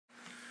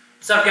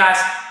What's up, guys?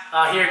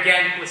 Here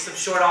again with some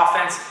short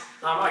offense.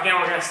 Again,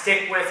 we're going to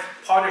stick with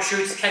partner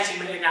shoots, catching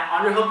him in that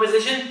underhook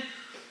position.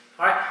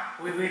 All right,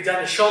 we've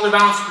done the shoulder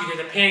bounce, we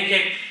did the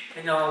pancake,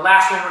 and the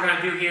last one we're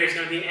going to do here is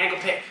going to be an ankle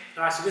pick.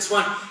 All right, so this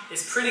one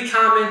is pretty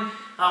common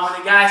when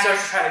the guy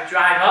starts to try to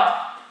drive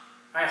up.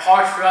 All right,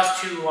 hard for us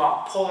to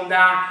pull him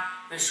down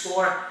and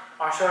score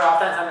our short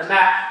offense on the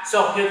mat.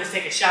 So he'll just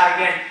take a shot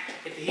again,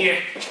 get to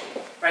here,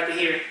 right to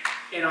here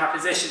in our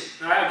position.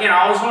 All right, again,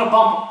 I always want to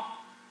bump him.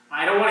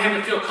 I don't want him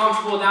to feel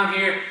comfortable down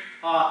here,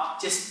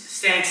 just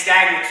staying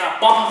stagnant. So I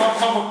bump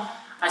him.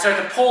 I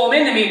start to pull him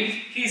into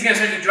me. He's going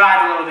to start to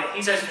drive a little bit.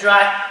 He starts to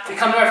drive to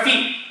come to our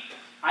feet.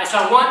 All right, so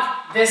I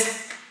want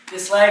this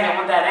leg, I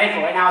want that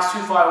ankle. Right now it's too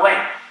far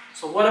away.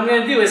 So what I'm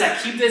going to do is I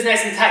keep this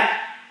nice and tight.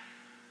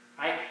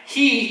 All right,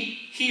 he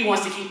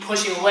wants to keep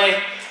pushing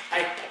away,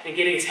 right, and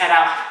getting his head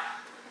out.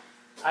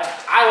 All right,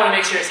 I want to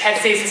make sure his head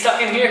stays stuck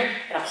in here,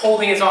 and I'm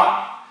holding his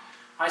arm.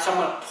 All right, so I'm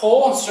going to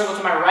pull and circle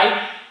to my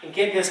right and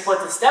get this foot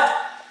to step.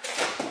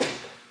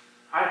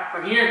 All right,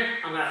 from here,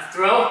 I'm going to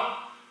throw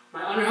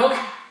my underhook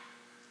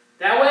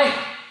that way,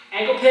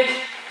 ankle pick,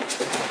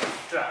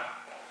 throw,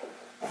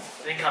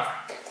 then cover.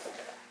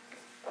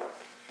 All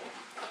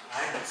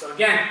right, so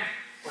again,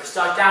 we're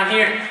stuck down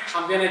here.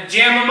 I'm going to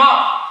jam him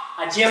up.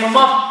 I jam him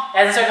up.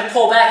 As I start to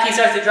pull back, he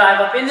starts to drive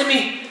up into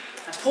me.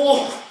 I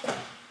pull,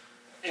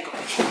 ankle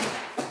pick.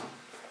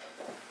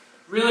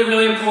 Really,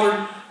 really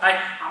important. Right?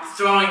 I'm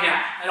throwing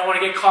that. I don't want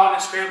to get caught in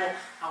a scramble.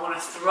 I want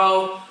to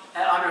throw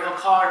that underhook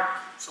hard.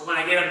 So when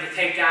I get him to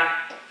take down,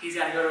 he's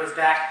got to go to his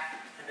back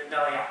and then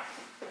belly out.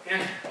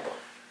 Again,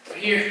 right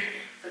here,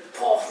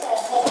 pull.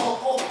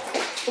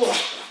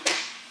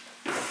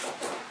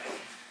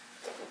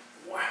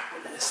 More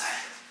to this side.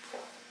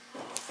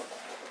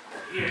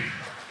 Right here,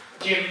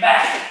 jam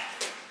back.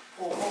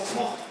 Pull.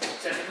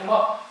 Start to come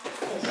up.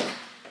 Pull.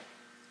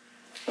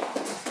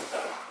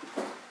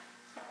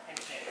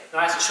 All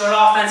right, so short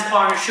offense,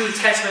 partner shoots,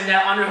 catch him in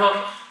that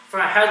underhook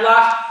for a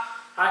headlock.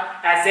 All right,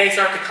 as they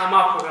start to come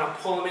up, we're going to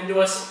pull them into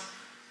us,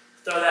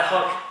 throw that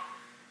hook,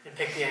 and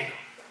pick the ankle.